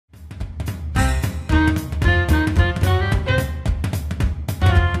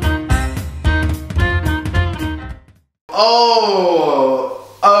And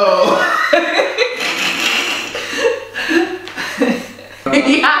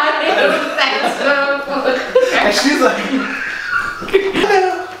she's like,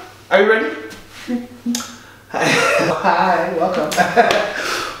 hello. Are you ready? Hi, welcome.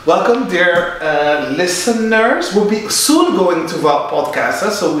 Welcome, dear listeners. We'll be soon going to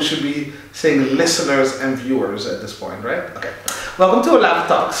podcasts, so we should be saying listeners and viewers at this point, right? Okay. Welcome to Olave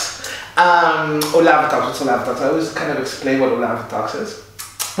Talks. Olave Talks, what's Olave Talks? I always kind of explain what Olave Talks is.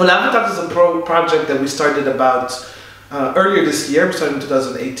 Olave Talks is a project that we started about earlier this year. We started in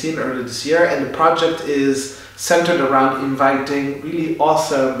 2018, earlier this year, and the project is centered around inviting really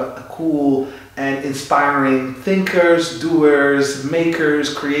awesome, cool, and inspiring thinkers, doers,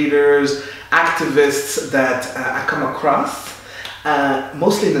 makers, creators, activists that I come across,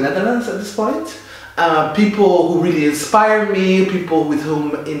 mostly in the Netherlands at this point. People who really inspire me, people with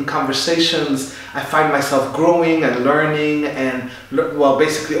whom in conversations I find myself growing and learning and, well,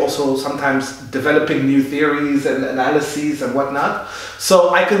 basically also sometimes developing new theories and analyses and whatnot. So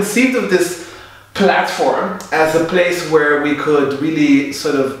I conceived of this platform as a place where we could really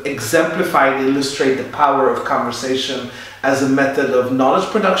sort of exemplify and illustrate the power of conversation as a method of knowledge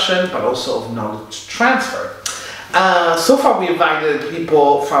production, but also of knowledge transfer. So far we invited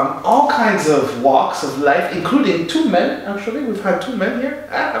people from all kinds of walks of life, including two men, actually. We've had two men here,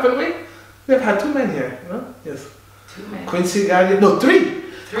 haven't we? We have had two men here, no? Yes. Two men. Quincy Gario, no, three.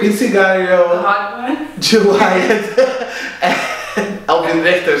 Quincy Gario, the hot one. Joe Wyatt, and Alvin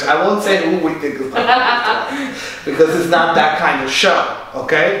Richters. I won't say who we think is not because it's not that kind of show,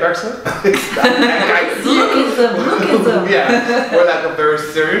 okay, Berksun? It's not that kind of Look at them. Yeah, we're like a very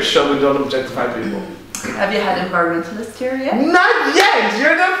serious show. We don't objectify people. Have you had environmentalists here yet? Not yet!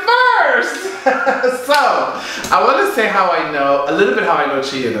 You're the first! So, I want to say a little bit how I know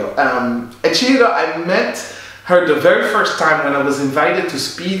Chihiro. Chihiro, I met her the very first time when I was invited to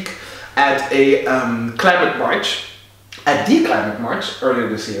speak at a climate march, at the climate march earlier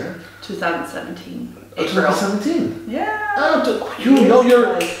this year. 2017. Oh, 2017? Yeah. Oh, you know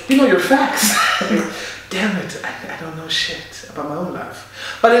your facts. Damn it, I don't know shit about my own life.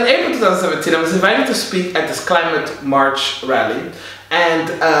 But in April 2017, I was invited to speak at this climate march rally. And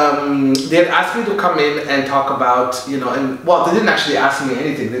they had asked me to come in and talk about, well, they didn't actually ask me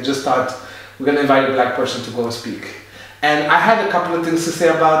anything. They just thought, we're going to invite a black person to go and speak. And I had a couple of things to say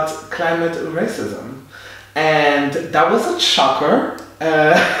about climate racism. And that was a shocker.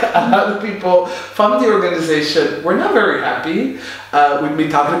 A lot of people from the organization were not very happy with me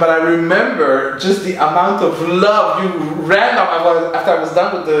talking, but I remember just the amount of love. You ran off, after I was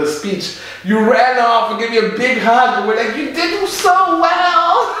done with the speech, you ran off and gave me a big hug and were like, you did so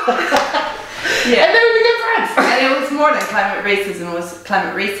well! Yeah. And then we became friends. And it was more than climate racism. It was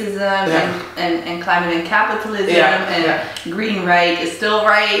climate racism and climate and capitalism and green right is still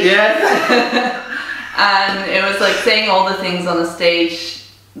right. Yes. And it was like saying all the things on the stage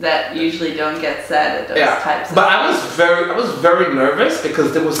that usually don't get said at those types of But I was very nervous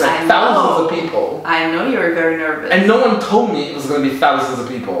because there was like thousands of people. I know you were very nervous. And no one told me it was going to be thousands of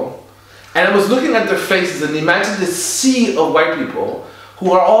people. And I was looking at their faces and imagine this sea of white people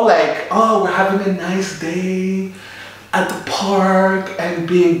who are all like, oh, we're having a nice day at the park and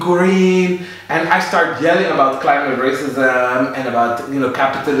being green. And I start yelling about climate racism and about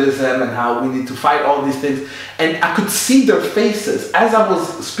capitalism and how we need to fight all these things. And I could see their faces as I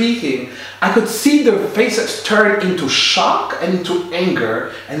was speaking. I could see their faces turn into shock and into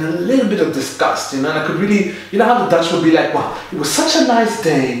anger and a little bit of disgust. And I could really, how the Dutch would be like, wow, it was such a nice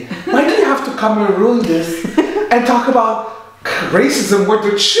day. Why do you have to come and ruin this and talk about racism where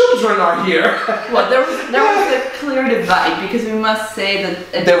the children are here? Well, there was a clear divide because we must say that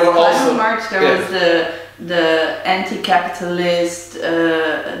at there the were also march there was the anti-capitalist,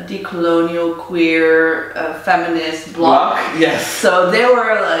 decolonial, queer, feminist bloc. Yes. So they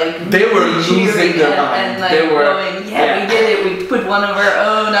were losing their mind. And going, we did it. We put one of our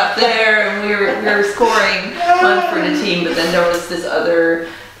own up there, and we were scoring one for the team. But then there was this other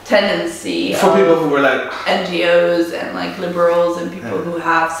tendency for people who were like NGOs and like liberals and people who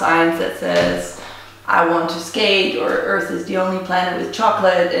have signs that says I want to skate or Earth is the only planet with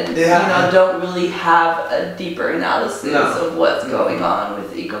chocolate and don't really have a deeper analysis of what's going on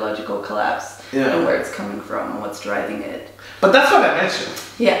with ecological collapse and where it's coming from and what's driving it. But that's what I mentioned.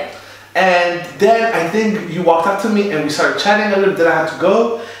 Yeah. And then I think you walked up to me and we started chatting a little bit. I had to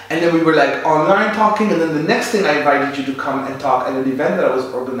go. And then we were like online talking. And then the next thing I invited you to come and talk at an event that I was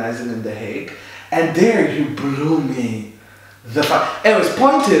organizing in The Hague. And there you blew me the fuck. Anyways,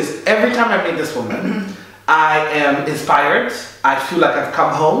 point is, every time I meet this woman, I am inspired. I feel like I've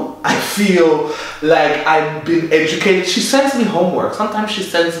come home. I feel like I've been educated. She sends me homework. Sometimes she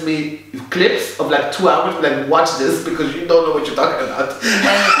sends me clips of like 2 hours, like watch this because you don't know what you're talking about.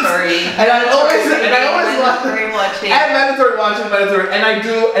 Mandatory. And I always mandatory watching. And mandatory watching, mandatory. And I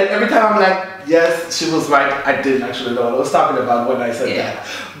do, and every time I'm like, yes, she was right. I didn't actually know what I was talking about when I said that.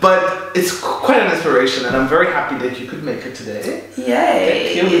 But it's quite an inspiration, and I'm very happy that you could make it today.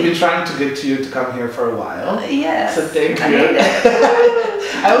 Yay! Thank you. We've been trying to get you to come here for a while. Yes. So thank you. I need it.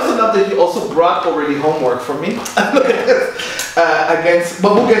 I also love that you also brought already homework for me. Look at this.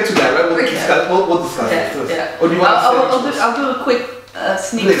 But we'll get to that, right? We'll discuss this. Yeah. Or do you want I'll do a quick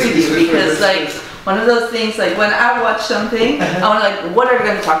sneak preview because one of those things, like when I watch something, I want to like, what are we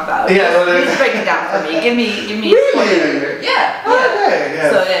going to talk about? Yeah. Please break it down for me. Give me Really? Yeah. Okay,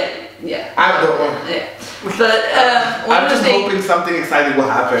 yeah. So yeah. I don't know. Yeah. But I'm just hoping something exciting will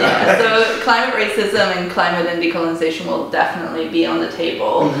happen. Yeah, so climate racism and climate and decolonization will definitely be on the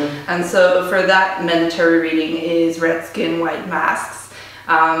table. And so for that, mandatory reading is Red Skin, White Masks,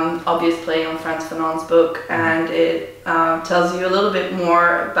 obviously on Frantz Fanon's book, and it tells you a little bit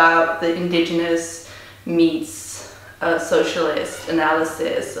more about the Indigenous meets socialist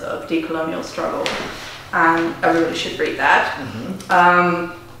analysis of decolonial struggle. Everybody should read that.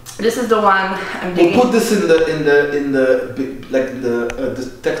 This is the one I'm digging. We'll put this in the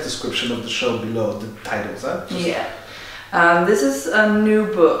text description of the show below the titles, huh? This is a new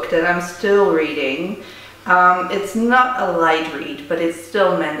book that I'm still reading. It's not a light read, but it's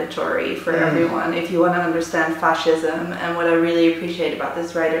still mandatory for everyone if you want to understand fascism. And what I really appreciate about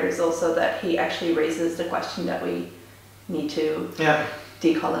this writer is also that he actually raises the question that we need to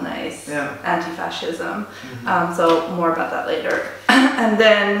decolonize anti-fascism. So more about that later. And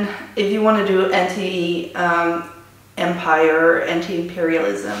then if you want to do anti-empire,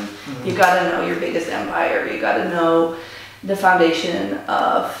 anti-imperialism, you got to know your biggest empire. You got to know the foundation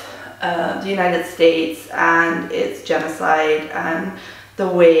of the United States and its genocide and the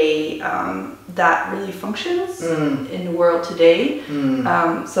way that really functions in the world today.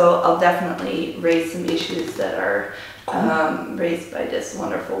 So I'll definitely raise some issues that are raised by this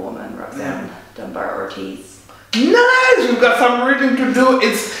wonderful woman, Roxanne Dunbar-Ortiz. Nice! We've got some reading to do.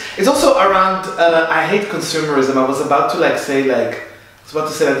 It's also around, I hate consumerism. I was about to say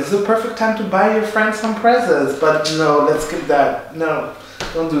this is a perfect time to buy your friends some presents, but no, let's skip that. No,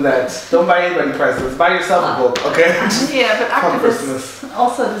 don't do that. Don't buy anybody presents. Buy yourself a book, okay? Yeah, but activists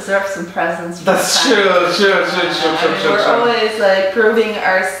also deserve some presents. That's true. We're always proving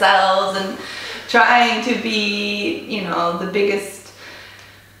ourselves and trying to be, the biggest,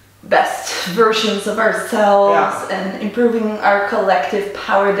 best versions of ourselves and improving our collective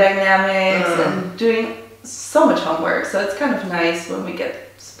power dynamics and doing so much homework. So it's kind of nice when we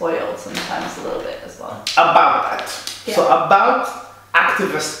get spoiled sometimes a little bit as well. About that. So about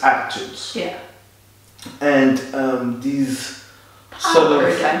activist attitudes. Yeah. And these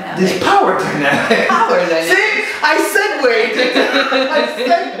power dynamics. These power dynamics. See, I segued.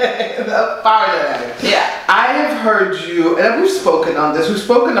 The power dynamics. Yeah. I have heard you, and we've spoken on this. We've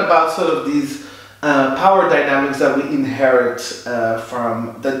spoken about sort of these power dynamics that we inherit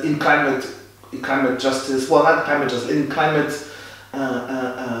from that in climate justice. Well, not climate justice. In climate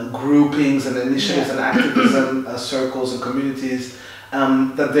groupings and initiatives and activism circles and communities.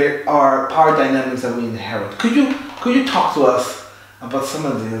 That there are power dynamics that we inherit. Could you talk to us about some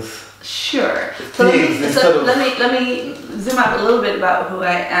of these? Sure. So let me zoom out a little bit about who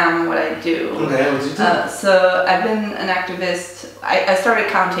I am and what I do. Okay, what do you do? So I've been an activist. I started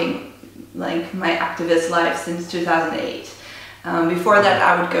counting my activist life since 2008. Before that,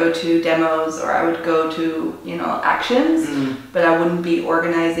 I would go to demos or I would go to actions, but I wouldn't be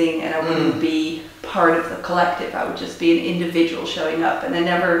organizing and I wouldn't be part of the collective. I would just be an individual showing up, and I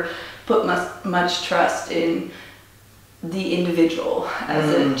never put much trust in the individual as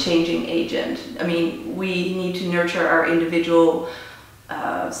a changing agent. I mean, we need to nurture our individual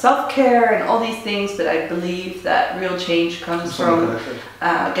self-care and all these things, but I believe that real change comes from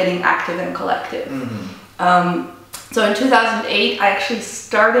getting active and collective. So in 2008, I actually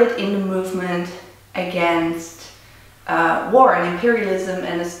started in the movement against war and imperialism,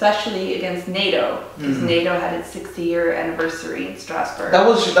 and especially against NATO, because NATO had its 60-year anniversary in Strasbourg.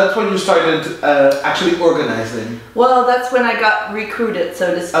 That's when you started actually organizing. Well, that's when I got recruited,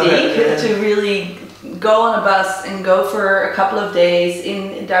 so to speak, to really go on a bus and go for a couple of days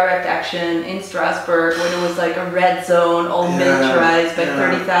in direct action in Strasbourg, when it was a red zone, all militarized by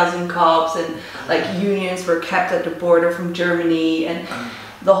 30,000 cops, and unions were kept at the border from Germany, and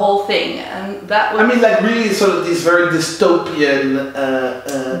the whole thing, and that was. I mean, like really, sort of these very dystopian.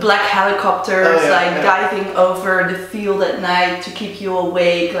 Black helicopters, diving over the field at night to keep you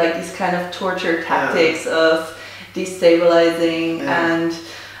awake, like these kind of torture tactics of destabilizing and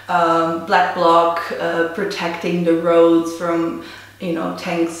black bloc protecting the roads from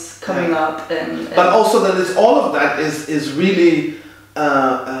tanks coming up and but also that is all of that is really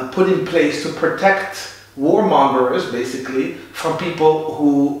put in place to protect warmongers basically from people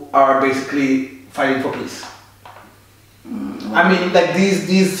who are basically fighting for peace. I mean, like these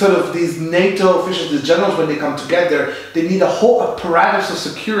NATO officials, these generals, when they come together, they need a whole apparatus of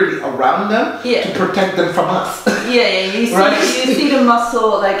security around them to protect them from us. You see the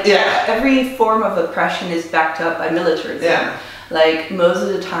muscle, like every form of oppression is backed up by militarism. Like most of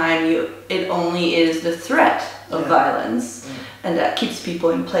the time, it only is the threat of violence, and that keeps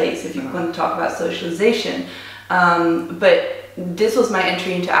people in place. If you want to talk about socialization, but this was my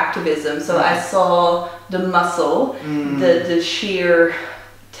entry into activism. So I saw the muscle, the sheer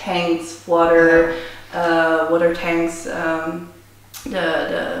tanks, water tanks,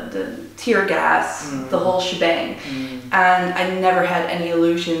 the tear gas, the whole shebang. And I never had any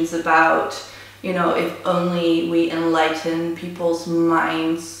illusions about, if only we enlighten people's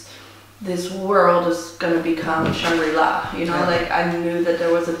minds, this world is going to become Shangri-La. Like I knew that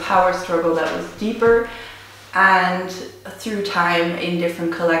there was a power struggle that was deeper. And through time in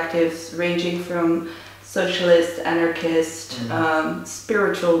different collectives ranging from socialist, anarchist,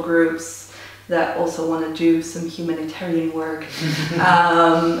 spiritual groups that also want to do some humanitarian work,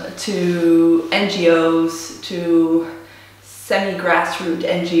 to NGOs, to semi-grassroots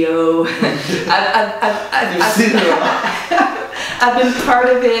NGO. I've been part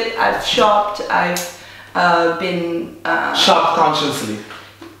of it, I've shopped, I've been... shopped consciously.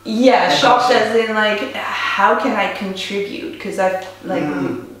 Shopped as in like, how can I contribute? Because I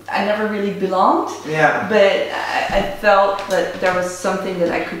never really belonged. But I felt that there was something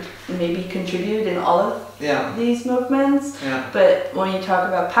that I could maybe contribute in all of these movements. But when you talk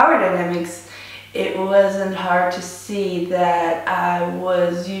about power dynamics, it wasn't hard to see that I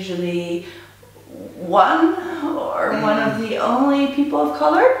was usually one of the only people of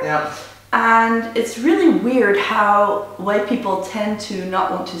color. And it's really weird how white people tend to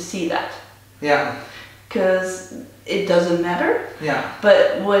not want to see that. Because it doesn't matter.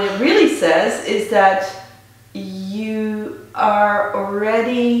 But what it really says is that you are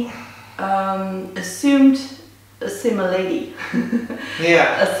already assimilated.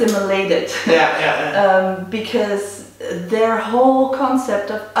 Assimilated. Because their whole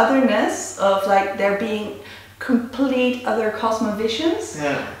concept of otherness, of like there being complete other cosmovisions,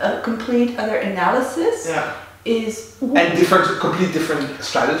 complete other analysis is... And complete different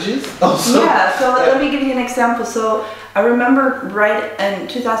strategies also. So let me give you an example. So I remember right in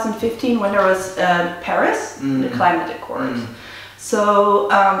 2015 when there was Paris, the climate accord. So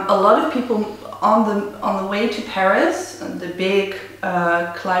a lot of people on the way to Paris, the big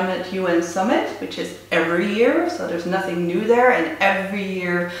climate UN summit, which is every year, so there's nothing new there, and every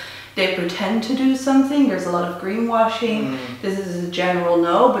year they pretend to do something. There's a lot of greenwashing. This is a general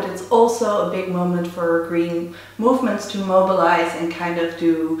no, but it's also a big moment for green movements to mobilize and kind of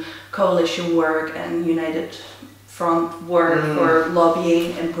do coalition work and united front work for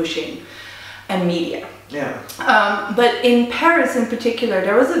lobbying and pushing and media. But in Paris in particular,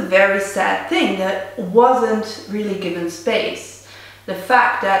 there was a very sad thing that wasn't really given space. The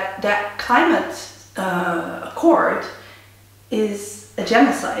fact that that climate accord is a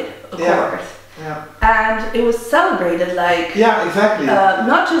genocide accord. And it was celebrated like...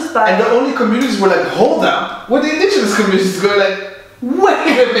 not just by... And the only communities were like, hold up. What the indigenous communities go like,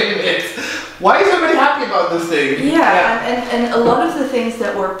 wait a minute. Why is everybody happy about this thing? And a lot of the things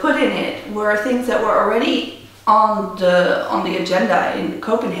that were put in it were things that were already on the agenda in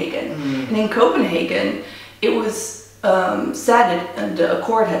Copenhagen. And in Copenhagen, it was sad that the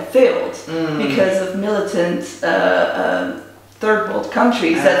accord had failed because of militant third world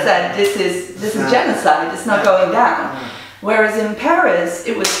countries that said this is genocide, it's not going down. Whereas in Paris,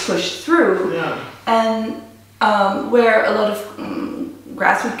 it was pushed through, and where a lot of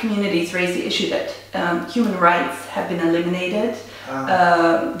grassroots communities raised the issue that human rights have been eliminated.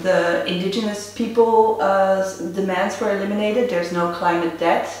 The indigenous people demands were eliminated. There's no climate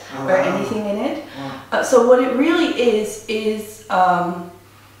debt or anything in it. So what it really is an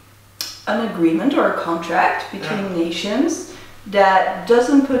agreement or a contract between nations that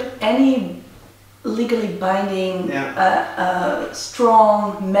doesn't put any legally binding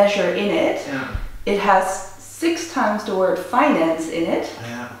strong measure in it. It has 6 times the word finance in it.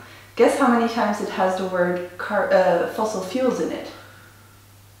 Guess how many times it has the word fossil fuels in it?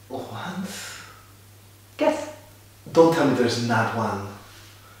 Once? Guess. Don't tell me there's not one.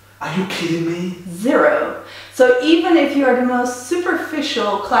 Are you kidding me? 0. So even if you are the most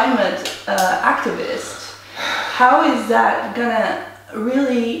superficial climate activist, how is that gonna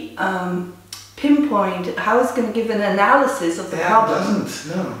really pinpoint, how is it gonna give an analysis of the problem? It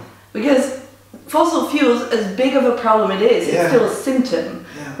doesn't, no. Because fossil fuels, as big of a problem it is, it's still a symptom.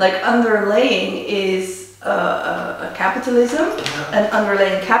 Yeah. Like underlaying is a capitalism, and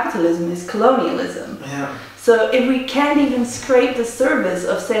underlaying capitalism is colonialism. Yeah. So if we can't even scrape the surface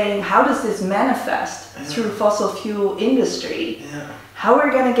of saying how does this manifest through fossil fuel industry, how are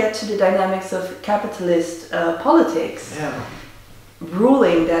we going to get to the dynamics of capitalist politics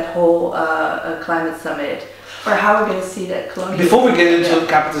ruling that whole climate summit, or how are we going to see that colonialism? Before we get into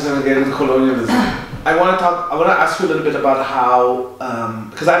capitalism and get into colonialism, I want to ask you a little bit about how,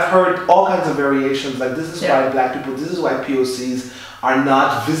 because I've heard all kinds of variations, like this is why Black people, this is why POCs are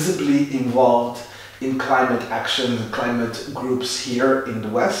not visibly involved in climate action, climate groups here in the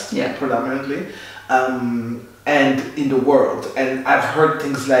West, predominantly, and in the world. And I've heard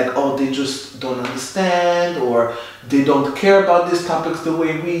things like, oh, they just don't understand, or they don't care about these topics the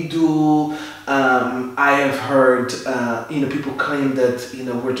way we do. I have heard, people claim that,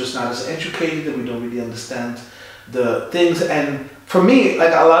 we're just not as educated, that we don't really understand the things. And for me,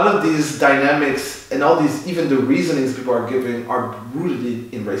 like a lot of these dynamics and all these, even the reasonings people are giving are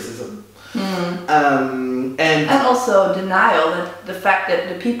rooted in racism. And also denial that the fact that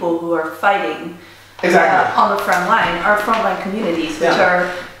the people who are fighting on the front line are frontline communities, which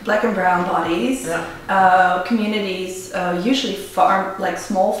are Black and brown bodies, communities usually like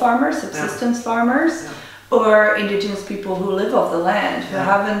small farmers, subsistence farmers, or Indigenous people who live off the land, who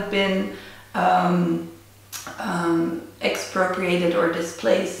haven't been expropriated or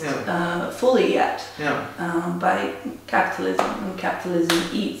displaced fully yet by capitalism, and capitalism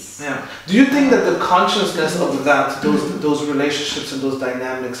eats. Do you think that the consciousness of that, those relationships and those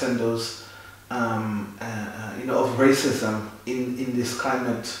dynamics and those of racism in this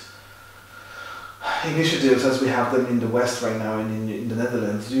climate initiatives as we have them in the West right now and in the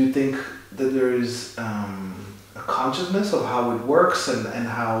Netherlands, do you think that there is a consciousness of how it works and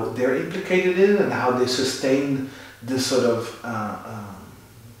how they're implicated in it and how they sustain this sort of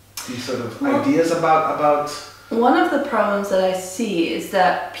these sort of ideas about? One of the problems that I see is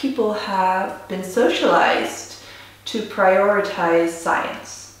that people have been socialized to prioritize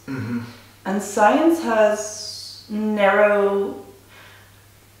science. And science has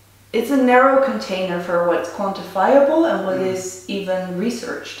it's a narrow container for what's quantifiable and what is even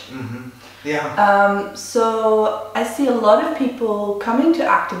researched. So I see a lot of people coming to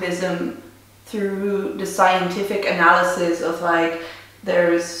activism through the scientific analysis of like,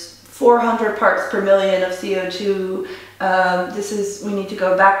 there's 400 parts per million of CO2, we need to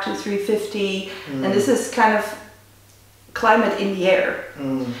go back to 350, and this is kind of climate in the air.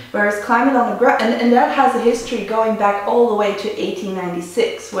 Whereas climate on the ground, and that has a history going back all the way to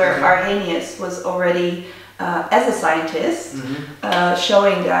 1896, where Arrhenius was already, as a scientist,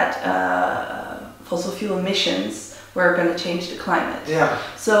 showing that fossil fuel emissions were going to change the climate.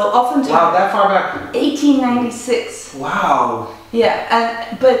 So oftentimes... Wow, that far back? 1896. Wow.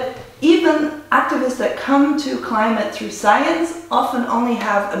 But even activists that come to climate through science often only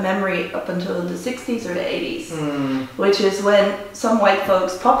have a memory up until the 60s or the 80s, which is when some white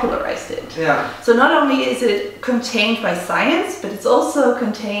folks popularized it. So not only is it contained by science, but it's also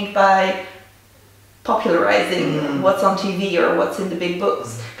contained by popularizing what's on TV or what's in the big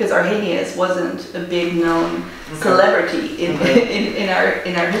books, because Arrhenius wasn't a big known celebrity in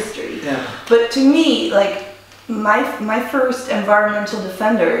our history. But to me, like my first environmental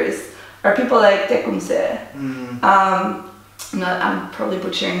defenders are people like Tecumseh. I'm probably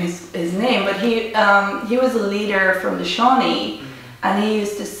butchering his name, but he was a leader from the Shawnee, and he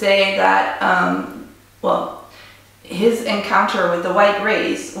used to say that his encounter with the white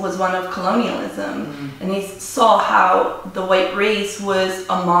race was one of colonialism, and he saw how the white race was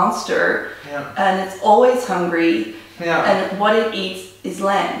a monster, and it's always hungry, and what it eats is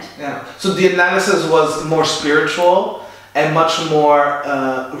land. So the analysis was more spiritual and much more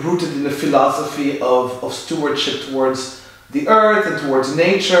rooted in the philosophy of stewardship towards the earth and towards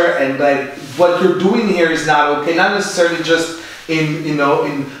nature, and like what you're doing here is not okay, not necessarily just in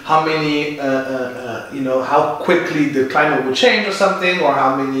how many how quickly the climate will change or something, or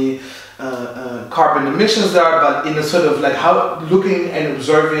how many carbon emissions there are, but in a sort of like how looking and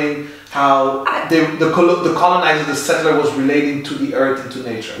observing how the colonizer, the settler, was relating to the earth and to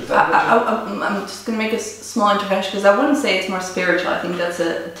nature. Is that I'm just going to make a small intervention because I wouldn't say it's more spiritual. I think that's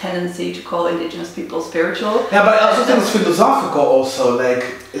a tendency to call indigenous people spiritual. Yeah, but I also think it's philosophical also.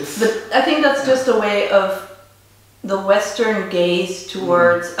 Like it's. But I think that's just a way of the Western gaze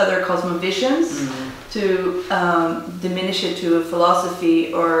towards other cosmovisions to diminish it to a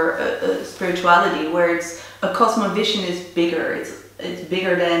philosophy or a spirituality, where it's a cosmovision is bigger. It's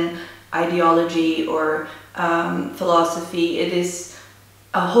bigger than ideology or philosophy. It is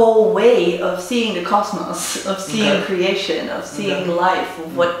a whole way of seeing the cosmos, of seeing creation, of seeing life,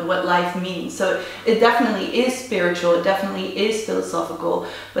 of what life means. So it definitely is spiritual, it definitely is philosophical,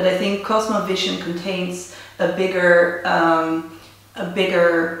 but I think cosmovision contains a bigger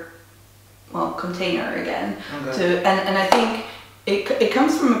container again. And I think it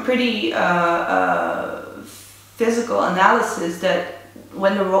comes from a pretty physical analysis that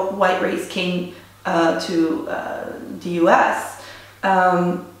when the white race came to the US,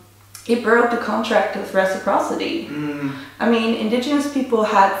 it broke the contract of reciprocity. I mean, indigenous people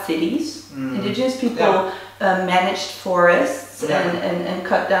had cities, indigenous people managed forests and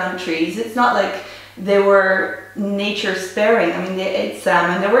cut down trees. It's not like they were nature sparing. I mean, they ate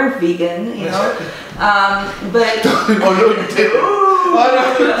salmon, they weren't vegan, you know. But oh no, you didn't.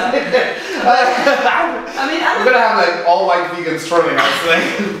 I mean, we're gonna have like all white vegans trolling us. Like,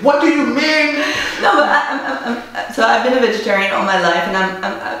 what do you mean? No, but so I've been a vegetarian all my life, and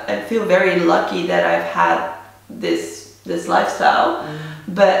I feel very lucky that I've had this lifestyle.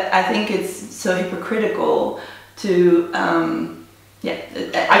 But I think it's so hypocritical to. I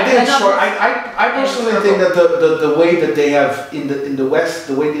personally think that the way that they have in the West,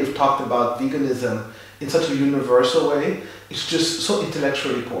 the way they've talked about veganism in such a universal way, it's just so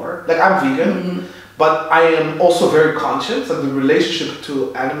intellectually poor. Like, I'm vegan, but I am also very conscious of the relationship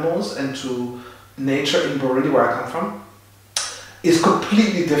to animals and to nature in Burundi, where I come from, is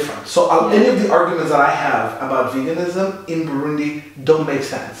completely different. So any of the arguments that I have about veganism in Burundi don't make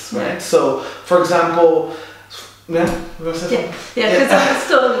sense, right? So, for example. Yeah, because I'm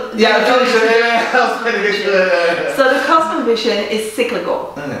still. So the cosmovision is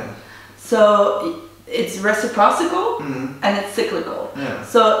cyclical. So it's reciprocal and it's cyclical.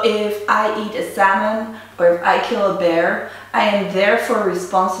 So if I eat a salmon or if I kill a bear, I am therefore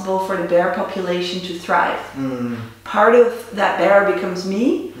responsible for the bear population to thrive. Part of that bear becomes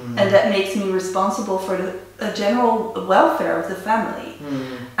me, and that makes me responsible for the general welfare of the family.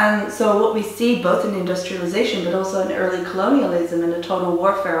 And so what we see both in industrialization but also in early colonialism and the total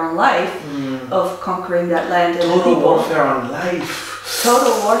warfare on life of conquering that land and the people. Total warfare on life.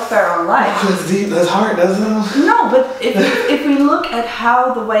 Total warfare on life. That's deep, that's hard, doesn't it? No, but if we look at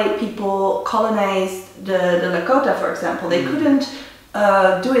how the white people colonized the Lakota, for example, they couldn't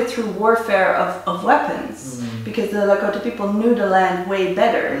do it through warfare of weapons, because the Lakota people knew the land way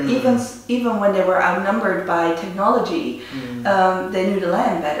better. Even when they were outnumbered by technology, they knew the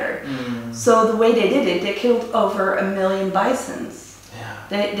land better. So the way they did it, they killed over 1 million bisons.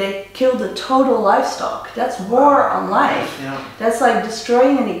 They killed the total livestock. That's war on life. That's like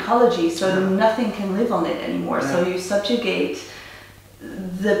destroying an ecology so nothing can live on it anymore. So you subjugate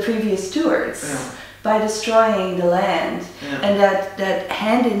the previous stewards by destroying the land. And that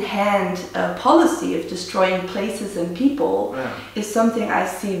hand-in-hand policy of destroying places and people is something I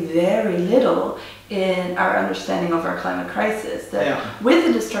see very little in our understanding of our climate crisis. That with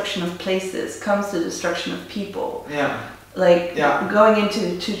the destruction of places comes the destruction of people. Like going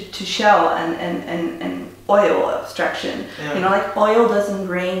into shell and oil abstraction. You know, like oil doesn't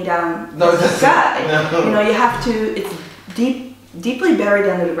rain down the sky. You know, you have to, it's deeply buried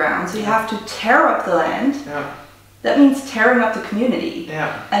under the ground, so you have to tear up the land. That means tearing up the community.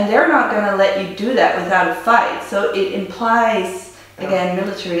 And they're not going to let you do that without a fight. So it implies, again,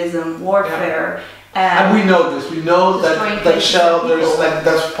 militarism, warfare. And we know this. We know that Shell, there's like,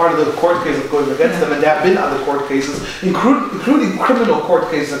 that's part of the court case of going against them, and there have been other court cases, including criminal court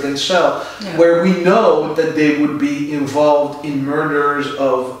cases against Shell, where we know that they would be involved in murders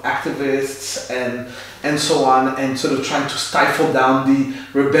of activists and so on, and sort of trying to stifle down the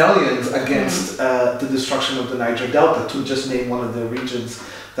rebellions against the destruction of the Niger Delta, to just name one of the regions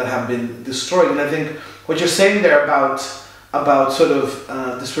that have been destroyed. And I think what you're saying there about sort of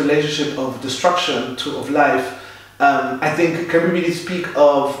this relationship of destruction of life, I think, can we really speak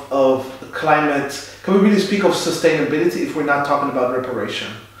of climate, can we really speak of sustainability if we're not talking about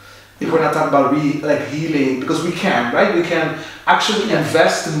reparation? If we're not talking about healing, because we can, right? We can actually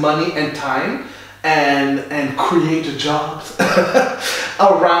invest money and time and create jobs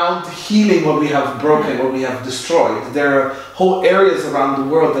around healing what we have broken, what we have destroyed. There are whole areas around the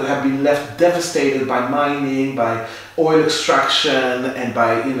world that have been left devastated by mining, by oil extraction, and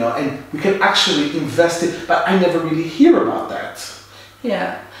by, you know, and we can actually invest it, but I never really hear about that.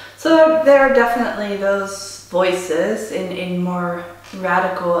 Yeah. So there are definitely those voices in more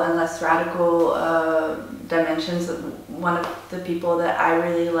radical and less radical dimensions. One of the people that I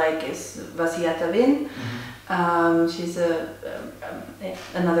really like is Vasiata Win. She's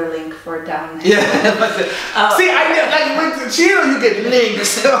another link for down. Yeah. See, I like with Chihiro you get links,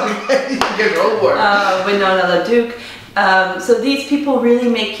 so you get homework. Winona LaDuke. So these people really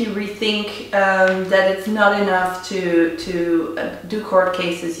make you rethink that it's not enough to do court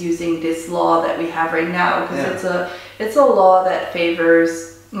cases using this law that we have right now, because it's a law that favors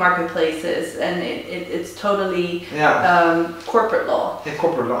marketplaces, and it's totally corporate law. Yeah,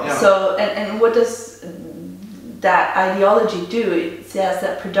 corporate law. Yeah. So and what does that ideology do? It says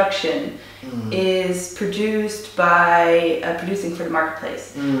that production is produced by producing for the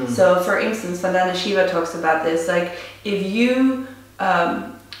marketplace. So for instance, Vandana Shiva talks about this, like if you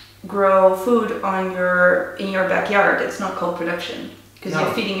grow food in your backyard, it's not called production, because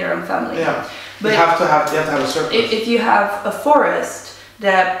you're feeding your own family. Yeah. But you have to have a surplus. If you have a forest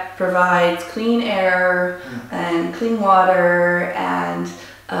that provides clean air and clean water and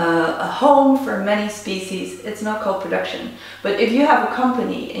a home for many species, it's not called production. But if you have a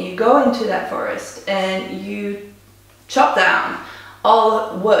company and you go into that forest and you chop down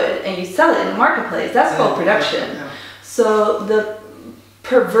all wood and you sell it in the marketplace, that's called production. So the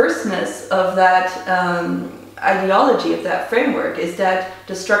perverseness of that ideology, of that framework, is that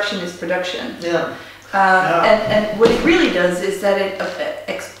destruction is production. And what it really does is that it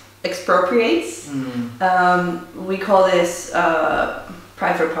expropriates. We call this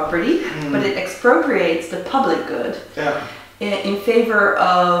private property, but it expropriates the public good in favor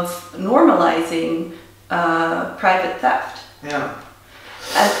of normalizing private theft.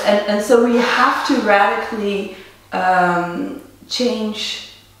 And so we have to radically change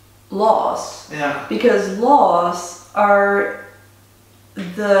laws, because laws are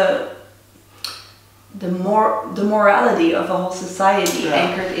the morality of a whole society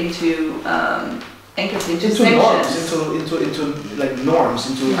anchored into norms, into like norms,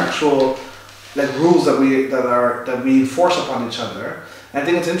 into actual like rules that we enforce upon each other. I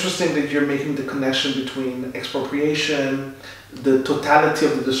think it's interesting that you're making the connection between expropriation, the totality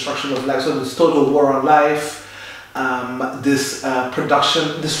of the destruction of life, so this total war on life, this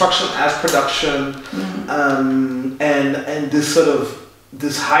destruction as production, and this sort of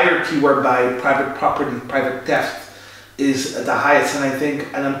this hierarchy whereby private property, private theft is the highest.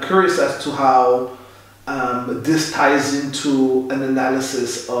 And I'm curious as to how this ties into an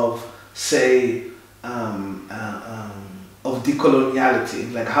analysis of, say, of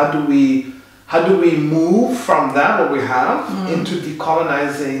decoloniality. Like how do we move from that, what we have, into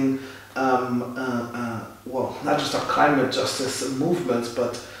decolonizing well, not just our climate justice movements,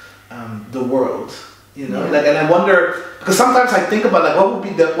 but the world, you know. Like, and I wonder, because sometimes I think about like what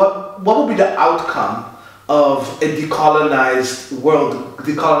would be the outcome of a decolonized world,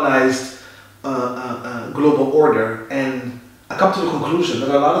 decolonized global order, and I come to the conclusion that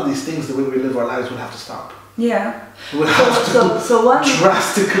a lot of these things, the way we live our lives, would have to stop. Yeah. We would have to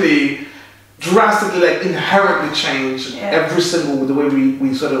drastically, like inherently change every single, the way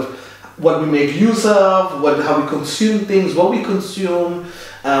we sort of, what we make use of, how we consume things, what we consume,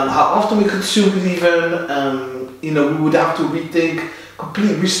 how often we consume it even. You know, we would have to rethink,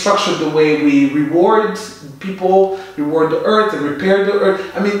 completely restructure the way we reward people, reward the earth, and repair the earth.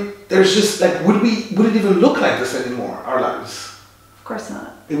 I mean, there's just like, would it even look like this anymore, our lives? Of course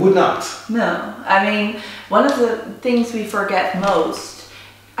not. It would not. No. I mean, one of the things we forget most,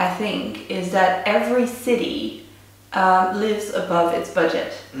 I think, is that every city lives above its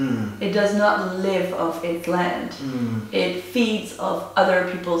budget. It does not live off its land. It feeds off other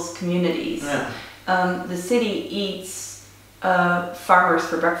people's communities. The city eats farmers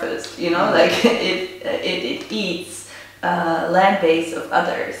for breakfast, you know, like it eats land base of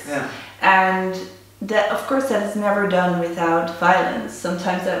others. And that, of course, that is never done without violence.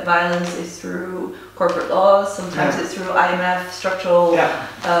 Sometimes that violence is through corporate laws, sometimes it's through IMF structural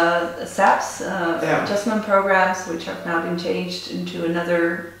SAPs, adjustment programs, which have now been changed into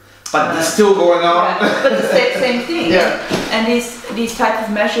another... But it's still going on. But the same thing. And these type of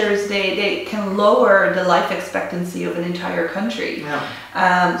measures, they can lower the life expectancy of an entire country.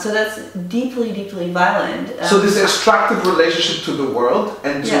 So that's deeply, deeply violent. So this extractive relationship to the world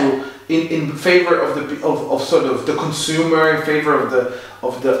and to in favor of of sort of the consumer, in favor of the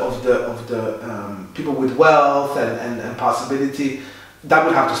people with wealth and possibility, that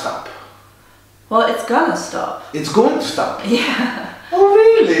would have to stop. Well, it's gonna stop. It's going to stop. Yeah. Oh,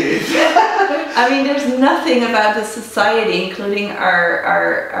 really? I mean, there's nothing about the society, including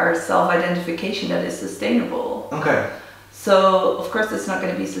our self-identification, that is sustainable. Okay. So, of course, it's not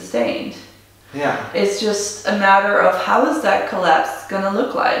going to be sustained. Yeah. It's just a matter of how is that collapse going to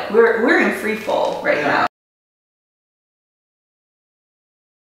look like. We're in free fall right now.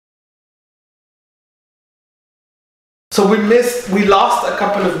 So we lost a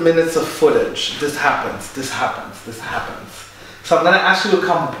couple of minutes of footage. This happens. So I'm going to ask you to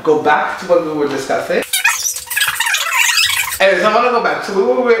go back to what we were discussing. Anyways, I want to go back. So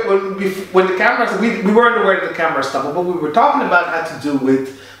when the cameras, we weren't aware that the camera stopped, but what we were talking about had to do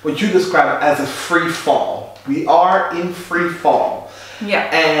with what you described as a free fall. We are in free fall. Yeah.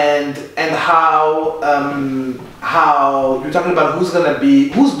 And how you're talking about who's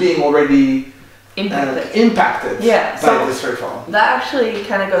being already impacted by this free fall. That actually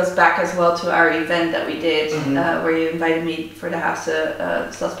kind of goes back as well to our event that we did, where you invited me for the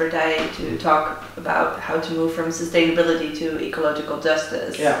Stadspartij to talk about how to move from sustainability to ecological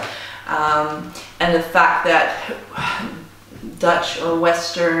justice. Yeah. And the fact that Dutch or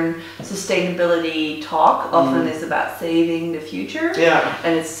Western sustainability talk often is about saving the future. Yeah.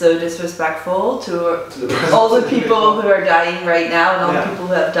 And it's so disrespectful to all the people who are dying right now and all the people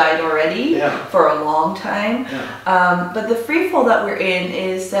who have died already for a long time. Yeah. But the free fall that we're in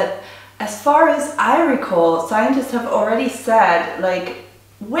is that, as far as I recall, scientists have already said, like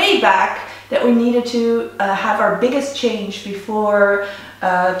way back, that we needed to have our biggest change before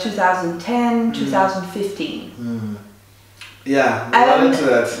 2010, 2015. Yeah, we're into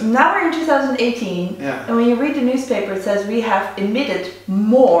that. Now we're in 2018, and when you read the newspaper, it says we have emitted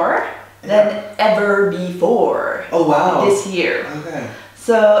more than ever before. Oh wow! This year. Okay.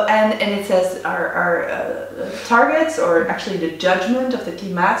 So and it says our targets, or actually the judgment of the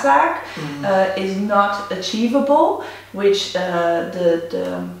Klimaatzaak, is not achievable, which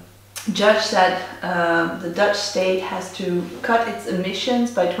the judge said the Dutch state has to cut its emissions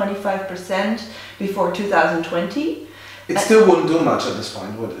by 25% before 2020. It still wouldn't do much at this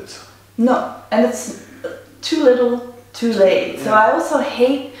point, would it? No, and it's too little, too late. So I also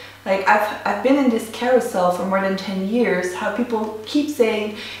hate, like I've been in this carousel for more than 10 years, how people keep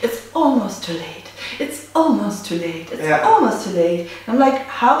saying, it's almost too late, it's almost too late, it's almost too late. I'm like,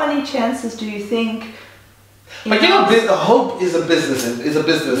 how many chances do you think? But the hope is a business.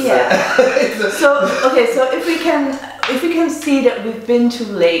 Yeah. So if we can see that we've been too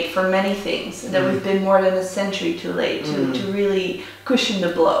late for many things, that we've been more than a century too late to really cushion the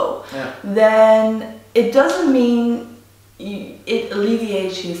blow, then it doesn't mean it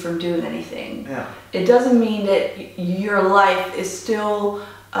alleviates you from doing anything. Yeah. It doesn't mean that your life is still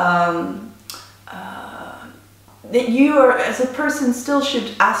that you are, as a person, still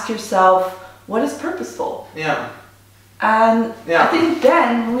should ask yourself, what is purposeful? Yeah. And I think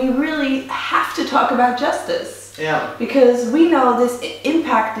then we really have to talk about justice. Yeah. Because we know this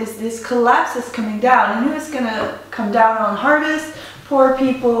impact, this collapse is coming down, and who's going to come down on hardest? Poor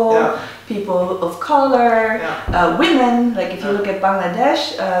people, people of color, women. Like if you look at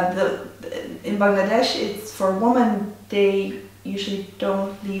Bangladesh, in Bangladesh, it's for women, they usually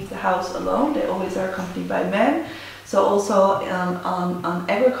don't leave the house alone. They always are accompanied by men. So also on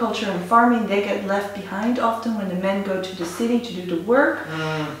agriculture and farming, they get left behind often when the men go to the city to do the work,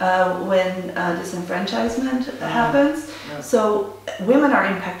 when disenfranchisement happens. Yeah. So women are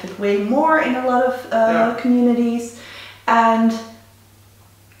impacted way more in a lot of communities. And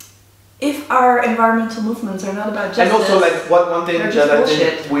if our environmental movements are not about justice, and also like one thing that I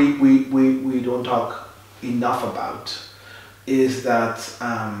think we don't talk enough about is that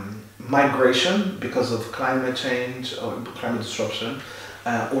migration, because of climate change or climate disruption,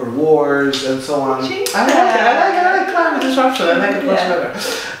 or wars and so on. I like climate disruption. I like it much better.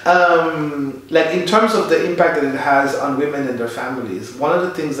 Like in terms of the impact that it has on women and their families, one of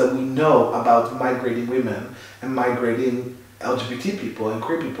the things that we know about migrating women and migrating LGBT people and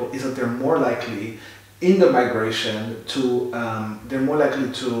queer people is that they're more likely in the migration to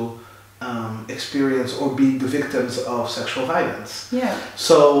experience or be the victims of sexual violence. Yeah.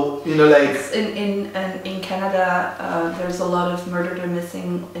 So like in Canada, there's a lot of murdered or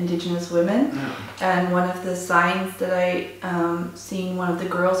missing Indigenous women, and one of the signs that I seen one of the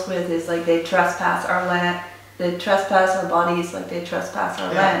girls with is like they trespass our land, they trespass our bodies, like they trespass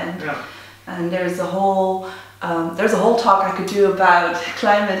our land. Yeah. And there's a whole talk I could do about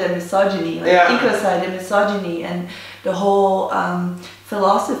climate and misogyny, like ecocide and misogyny, and the whole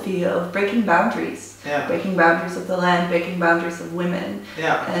philosophy of breaking boundaries. Yeah. Breaking boundaries of the land, breaking boundaries of women.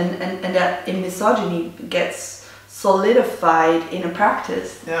 Yeah. And that in misogyny gets solidified in a practice.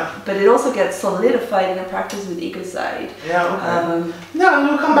 Yeah. But it also gets solidified in a practice with ecocide. Yeah, okay.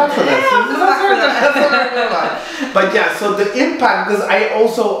 We'll come back for that. But yeah, so the impact, because I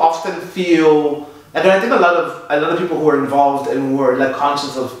also often feel, and I think a lot of people who are involved and who are like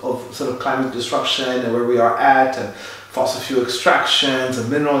conscious of sort of climate disruption and where we are at, and fossil fuel extractions and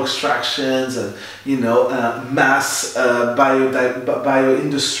mineral extractions and mass bio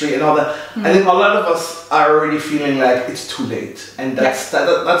industry and all that. Mm. I think a lot of us are already feeling like it's too late, and that's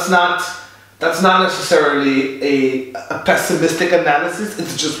not necessarily a pessimistic analysis.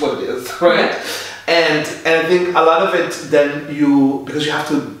 It's just what it is, right? Yeah. And I think a lot of it then because you have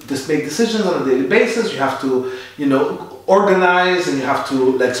to just make decisions on a daily basis. You have to organize, and you have to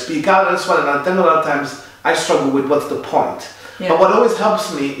like speak out and so on. And I think a lot of times I struggle with what's the point. Yeah. But what always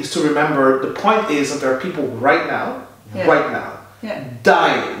helps me is to remember the point is that there are people right now,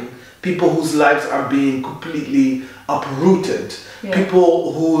 dying, people whose lives are being completely uprooted,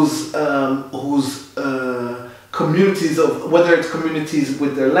 people whose communities of, whether it's communities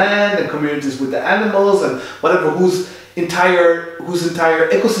with their land and communities with the animals and whatever, whose entire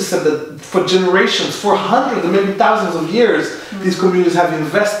ecosystem that for generations, for hundreds and maybe thousands of years, these communities have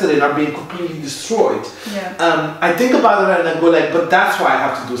invested in are being completely destroyed. Yeah. I think about it and I go like, but that's why I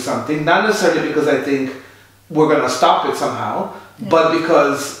have to do something, not necessarily because I think we're gonna stop it somehow, but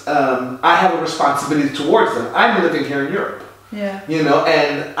because I have a responsibility towards them. I'm living here in Europe. Yeah.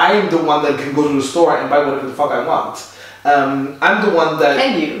 And I'm the one that can go to the store and buy whatever the fuck I want. I'm the one that.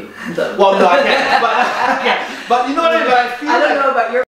 Can you? Well, no, I can't. But you know what I mean. But I feel I don't know